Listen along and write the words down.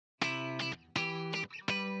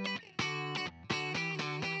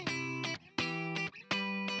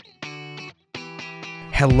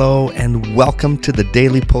Hello and welcome to the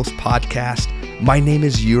Daily Post podcast. My name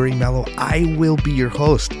is Yuri Mello. I will be your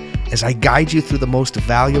host as I guide you through the most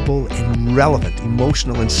valuable and relevant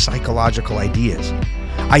emotional and psychological ideas.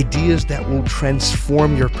 Ideas that will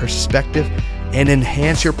transform your perspective and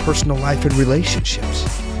enhance your personal life and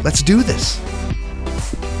relationships. Let's do this.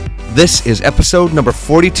 This is episode number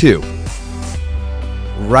 42.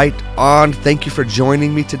 Right on. Thank you for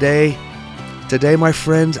joining me today. Today, my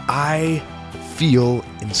friends, I feel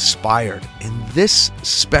inspired. In this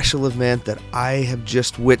special event that I have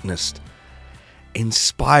just witnessed,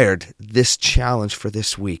 inspired this challenge for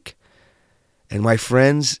this week. And my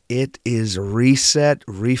friends, it is Reset,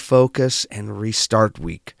 Refocus, and Restart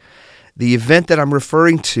Week. The event that I'm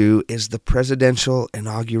referring to is the presidential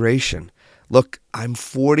inauguration. Look, I'm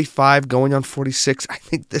 45, going on 46. I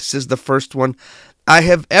think this is the first one I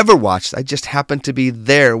have ever watched. I just happened to be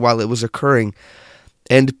there while it was occurring.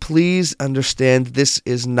 And please understand, this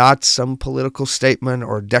is not some political statement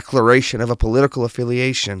or declaration of a political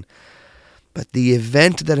affiliation. But the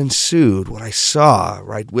event that ensued, what I saw,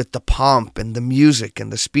 right, with the pomp and the music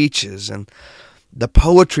and the speeches and the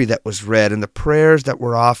poetry that was read and the prayers that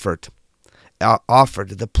were offered,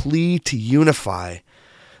 the plea to unify,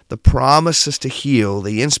 the promises to heal,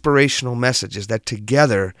 the inspirational messages that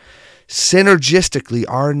together, synergistically,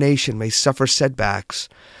 our nation may suffer setbacks,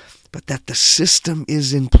 but that the system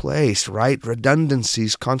is in place, right?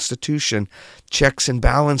 Redundancies, Constitution, checks and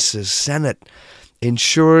balances, Senate,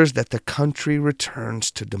 ensures that the country returns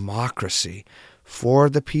to democracy for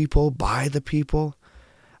the people, by the people.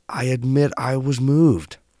 I admit I was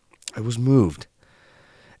moved.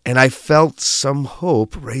 And I felt some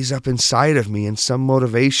hope raise up inside of me, and some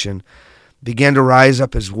motivation began to rise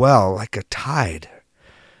up as well, like a tide,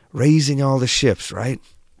 raising all the ships, right?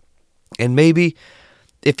 And maybe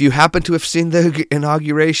if you happen to have seen the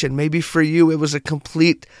inauguration, maybe for you it was a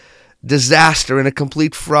complete disaster and a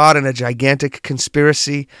complete fraud and a gigantic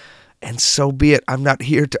conspiracy, and so be it. I'm not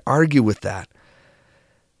here to argue with that.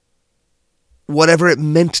 Whatever it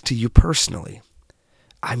meant to you personally,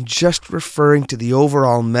 I'm just referring to the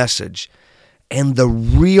overall message and the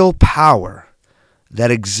real power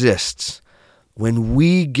that exists when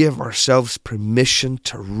we give ourselves permission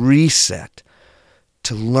to reset,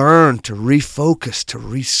 to learn, to refocus, to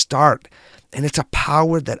restart. And it's a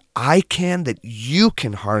power that that you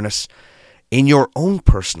can harness in your own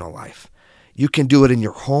personal life. You can do it in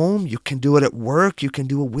your home. You can do it at work. You can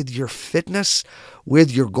do it with your fitness,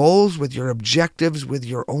 with your goals, with your objectives, with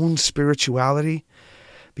your own spirituality.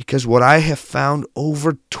 Because what I have found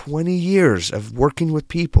over 20 years of working with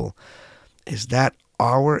people is that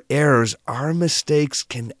our errors, our mistakes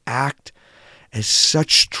can act as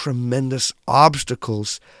such tremendous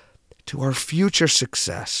obstacles to our future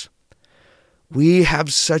success. We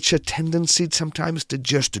have such a tendency sometimes to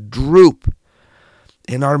just droop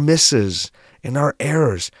in our misses, in our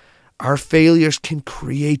errors. Our failures can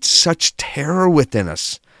create such terror within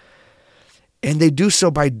us. And they do so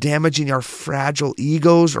by damaging our fragile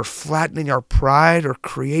egos or flattening our pride or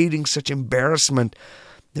creating such embarrassment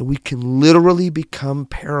that we can literally become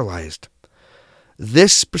paralyzed.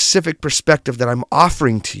 This specific perspective that I'm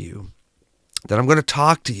offering to you, that I'm going to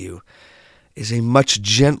talk to you, is a much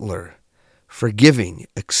gentler, forgiving,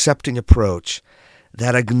 accepting approach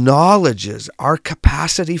that acknowledges our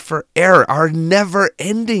capacity for error, our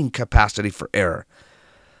never-ending capacity for error.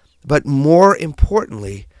 But more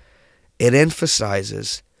importantly, it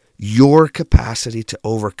emphasizes your capacity to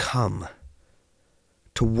overcome,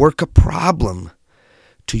 to work a problem,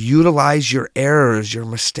 to utilize your errors, your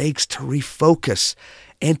mistakes, to refocus,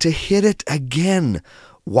 and to hit it again,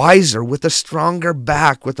 wiser, with a stronger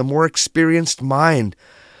back, with a more experienced mind,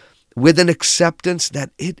 with an acceptance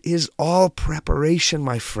that it is all preparation,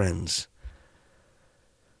 my friends.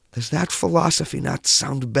 Does that philosophy not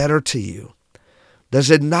sound better to you? Does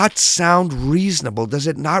it not sound reasonable? Does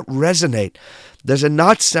it not resonate? Does it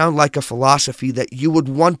not sound like a philosophy that you would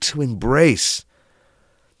want to embrace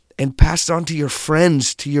and pass on to your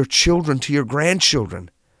friends, to your children, to your grandchildren?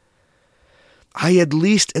 At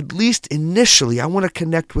least initially, I want to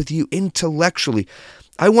connect with you intellectually.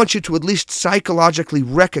 I want you to at least psychologically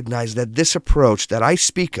recognize that this approach that I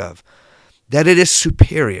speak of, that it is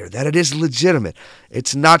superior, that it is legitimate.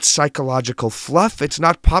 It's not psychological fluff. It's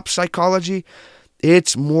not pop psychology.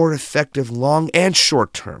 It's more effective long and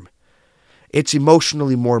short term. It's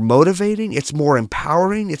emotionally more motivating. It's more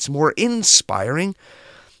empowering. It's more inspiring.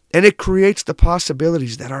 And it creates the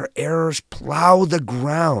possibilities that our errors plow the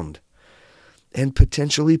ground and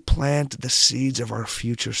potentially plant the seeds of our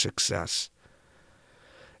future success.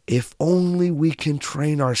 If only we can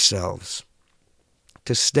train ourselves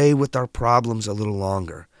to stay with our problems a little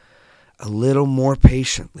longer, a little more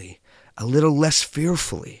patiently, a little less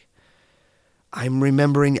fearfully. I'm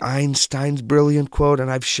remembering Einstein's brilliant quote, and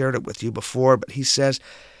I've shared it with you before, but he says,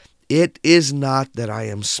 "It is not that I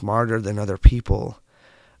am smarter than other people.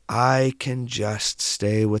 I can just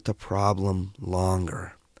stay with the problem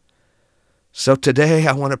longer." So today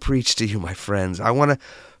I want to preach to you, my friends. I want to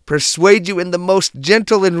persuade you in the most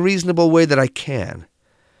gentle and reasonable way that I can.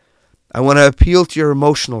 I want to appeal to your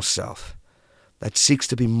emotional self that seeks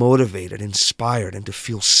to be motivated, inspired, and to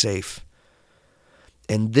feel safe.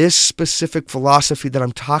 And this specific philosophy that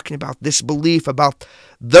I'm talking about, this belief about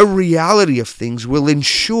the reality of things, will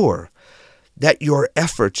ensure that your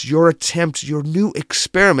efforts, your attempts, your new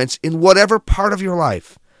experiments in whatever part of your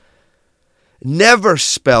life never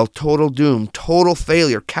spell total doom, total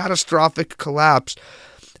failure, catastrophic collapse,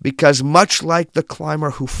 because much like the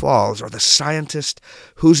climber who falls or the scientist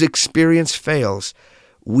whose experience fails,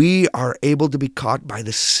 we are able to be caught by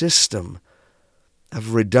the system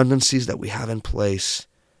of redundancies that we have in place,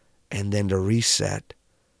 and then to reset,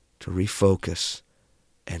 to refocus,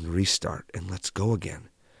 and restart, and let's go again.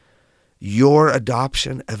 Your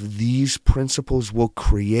adoption of these principles will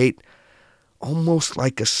create almost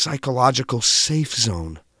like a psychological safe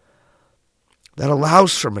zone that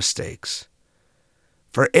allows for mistakes,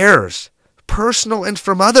 for errors, personal and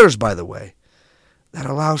from others, by the way, that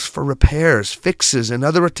allows for repairs, fixes, and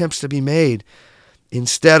other attempts to be made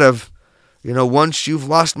instead of, once you've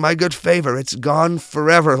lost my good favor, it's gone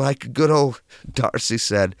forever, like good old Darcy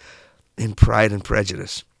said in Pride and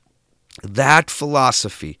Prejudice. That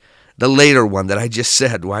philosophy, the later one that I just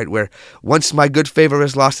said, right, where once my good favor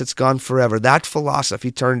is lost, it's gone forever, that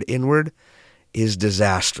philosophy turned inward is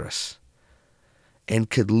disastrous and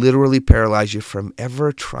could literally paralyze you from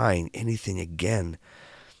ever trying anything again,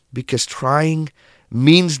 because trying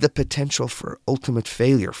means the potential for ultimate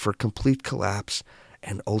failure, for complete collapse,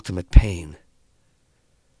 and ultimate pain.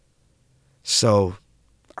 So,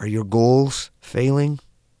 are your goals failing?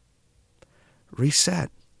 Reset.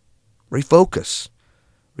 Refocus.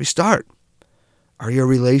 Restart. Are your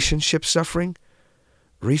relationships suffering?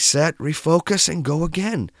 Reset, refocus, and go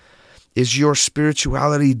again. Is your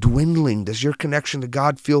spirituality dwindling? Does your connection to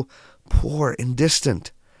God feel poor and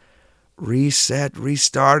distant? Reset,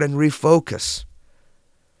 restart, and refocus.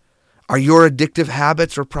 Are your addictive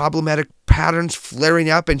habits or problematic patterns flaring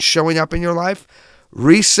up and showing up in your life?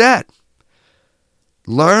 Reset.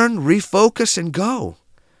 Learn, refocus, and go.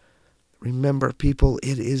 Remember, people,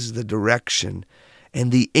 it is the direction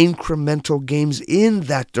and the incremental gains in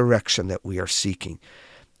that direction that we are seeking.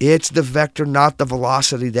 It's the vector, not the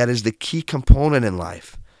velocity, that is the key component in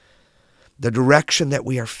life. The direction that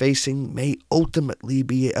we are facing may ultimately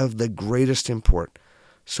be of the greatest import.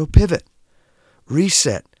 So pivot,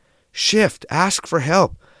 reset, shift, ask for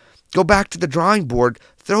help. Go back to the drawing board,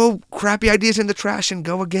 throw crappy ideas in the trash and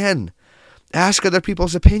go again. Ask other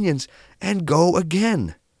people's opinions and go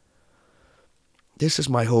again. This is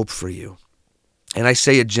my hope for you. And I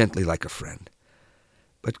say it gently like a friend.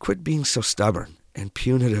 But quit being so stubborn and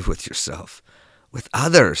punitive with yourself, with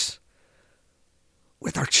others,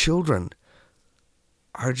 with our children.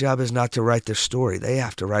 Our job is not to write their story. They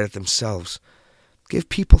have to write it themselves. Give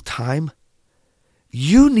people time.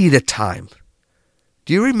 You needed time.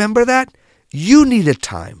 Do you remember that? You needed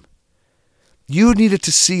time. You needed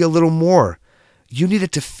to see a little more. You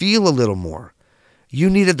needed to feel a little more. You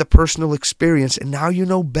needed the personal experience, and now you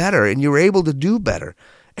know better, and you're able to do better,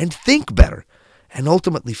 and think better, and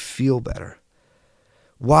ultimately feel better.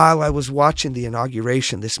 While I was watching the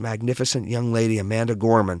inauguration, this magnificent young lady, Amanda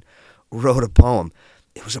Gorman, wrote a poem.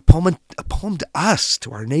 It was a poem to us,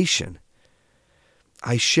 to our nation.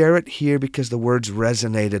 I share it here because the words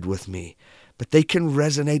resonated with me, but they can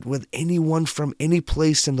resonate with anyone from any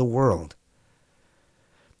place in the world.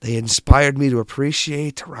 They inspired me to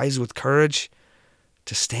appreciate, to rise with courage,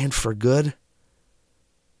 to stand for good.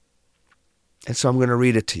 And so I'm going to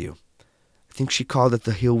read it to you. I think she called it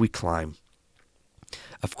The Hill We Climb.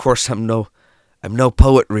 Of course, I'm no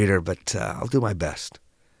poet reader, but I'll do my best.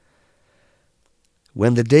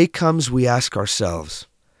 When the day comes, we ask ourselves,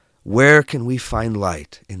 where can we find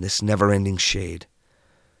light in this never-ending shade?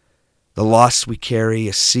 The loss we carry,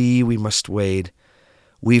 a sea we must wade.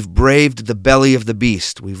 We've braved the belly of the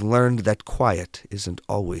beast. We've learned that quiet isn't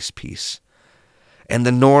always peace. And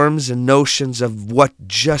the norms and notions of what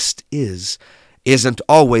just isn't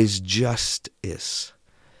always just is.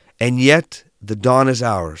 And yet, the dawn is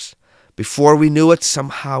ours. Before we knew it,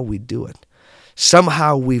 somehow we do it.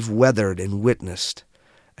 Somehow we've weathered and witnessed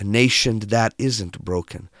a nation that isn't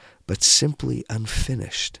broken, but simply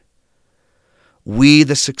unfinished. We,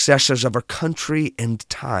 the successors of our country and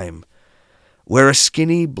time, where a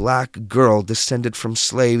skinny black girl descended from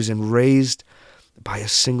slaves and raised by a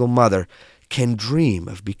single mother can dream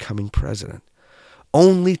of becoming president,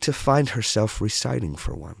 only to find herself reciting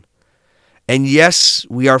for one. And yes,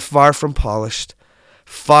 we are far from polished,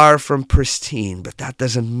 far from pristine, but that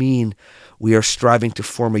doesn't mean we are striving to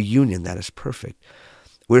form a union that is perfect.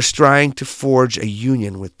 We're striving to forge a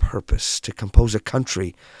union with purpose, to compose a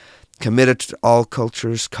country committed to all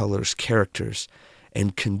cultures, colors, characters,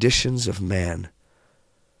 and conditions of man.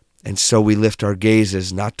 And so we lift our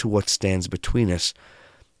gazes not to what stands between us,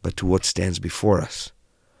 but to what stands before us.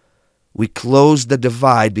 We close the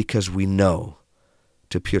divide because we know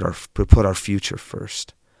to put our future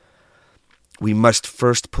first. We must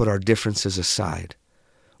first put our differences aside.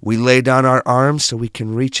 We lay down our arms so we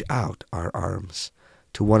can reach out our arms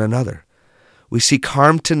to one another. We seek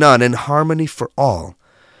harm to none and harmony for all.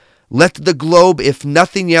 Let the globe, if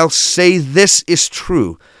nothing else, say this is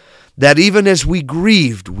true, that even as we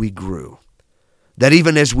grieved, we grew. That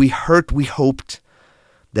even as we hurt, we hoped.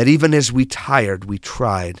 That even as we tired, we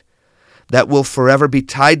tried. That we'll forever be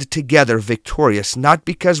tied together victorious, not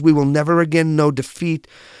because we will never again know defeat,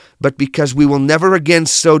 but because we will never again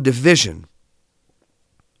sow division.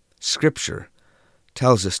 Scripture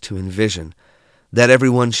tells us to envision that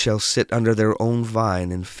everyone shall sit under their own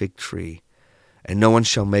vine and fig tree, and no one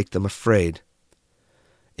shall make them afraid.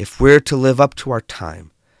 If we're to live up to our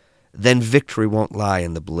time, then victory won't lie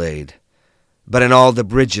in the blade, but in all the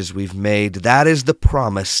bridges we've made. That is the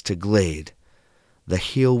promise to glade, the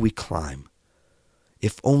hill we climb,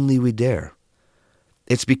 if only we dare.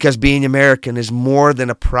 It's because being American is more than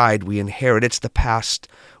a pride we inherit. It's the past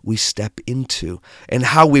we step into and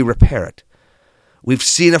how we repair it. We've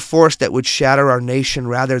seen a force that would shatter our nation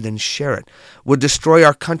rather than share it, would destroy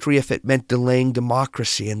our country if it meant delaying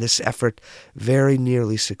democracy, and this effort very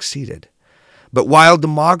nearly succeeded. But while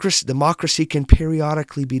democracy can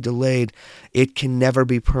periodically be delayed, it can never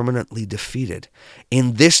be permanently defeated.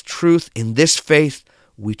 In this truth, in this faith,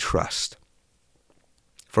 we trust.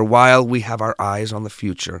 For while we have our eyes on the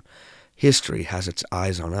future, history has its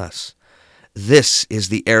eyes on us. This is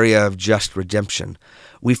the area of just redemption.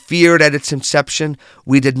 We feared at its inception.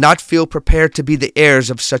 We did not feel prepared to be the heirs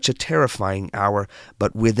of such a terrifying hour,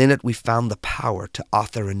 but within it we found the power to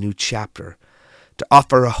author a new chapter, to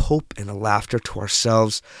offer a hope and a laughter to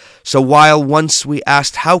ourselves. So while once we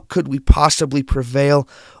asked, how could we possibly prevail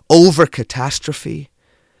over catastrophe?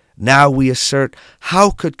 Now we assert,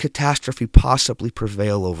 how could catastrophe possibly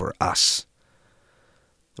prevail over us?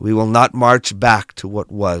 We will not march back to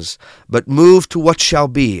what was, but move to what shall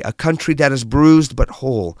be, a country that is bruised but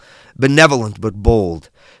whole, benevolent but bold,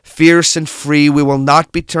 fierce and free. We will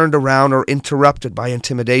not be turned around or interrupted by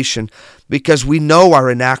intimidation, because we know our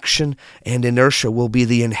inaction and inertia will be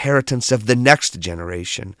the inheritance of the next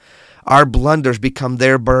generation. Our blunders become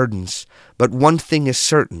their burdens, but one thing is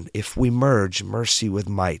certain: if we merge mercy with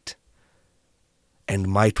might, and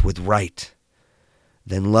might with right,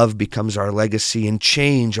 then love becomes our legacy and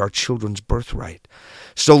change our children's birthright.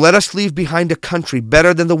 So let us leave behind a country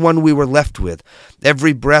better than the one we were left with.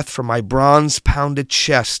 Every breath from my bronze-pounded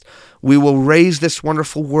chest, we will raise this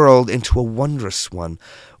wonderful world into a wondrous one.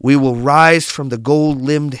 We will rise from the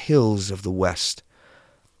gold-limbed hills of the west.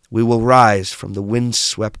 We will rise from the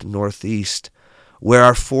wind-swept northeast, where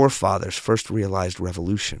our forefathers first realized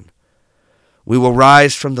revolution. We will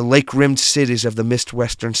rise from the lake-rimmed cities of the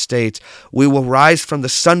mist-western states. We will rise from the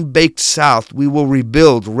sun-baked south. We will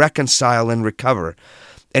rebuild, reconcile, and recover.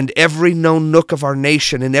 And every known nook of our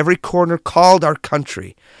nation, and every corner called our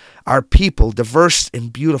country, our people, diverse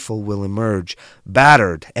and beautiful, will emerge,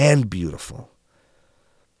 battered and beautiful.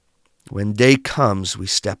 When day comes, we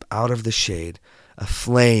step out of the shade,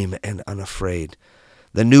 aflame and unafraid.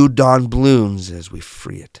 The new dawn blooms as we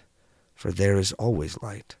free it, for there is always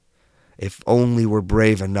light. If only we're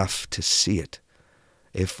brave enough to see it.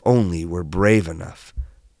 If only we're brave enough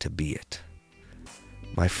to be it.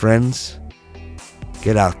 My friends,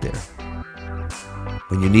 get out there.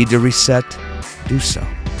 When you need to reset, do so.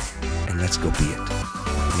 And let's go be it.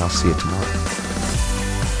 And I'll see you tomorrow.